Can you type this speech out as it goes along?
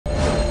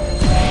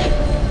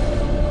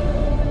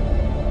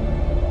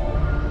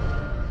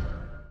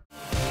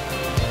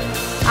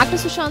Actor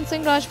Sushant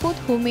Singh Rajput,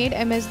 who made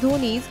MS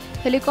Dhoni's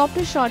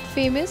helicopter shot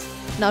famous,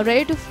 now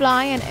ready to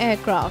fly an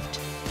aircraft.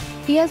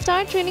 He has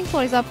started training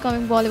for his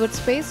upcoming Bollywood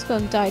space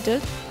film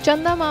titled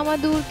Chanda Mama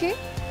Door Ke.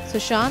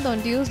 Sushant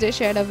on Tuesday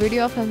shared a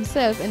video of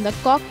himself in the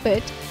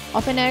cockpit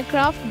of an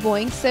aircraft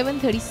Boeing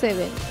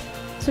 737.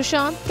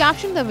 Sushant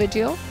captioned the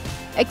video,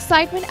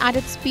 "Excitement at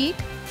its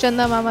peak,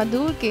 Chanda Mama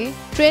Door Ke,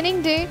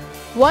 training day,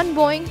 one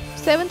Boeing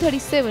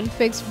 737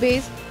 fixed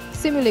base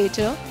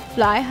simulator,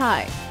 fly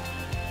high."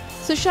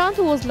 Sushant,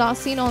 who was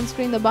last seen on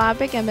screen in the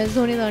biopic MS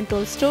Dhoni's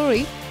Untold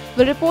Story,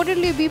 will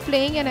reportedly be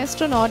playing an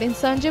astronaut in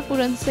Sanjay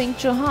Puran Singh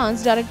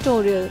Chauhan's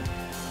directorial.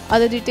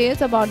 Other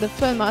details about the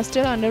film are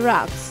still under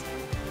wraps.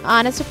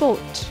 Anna's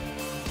report.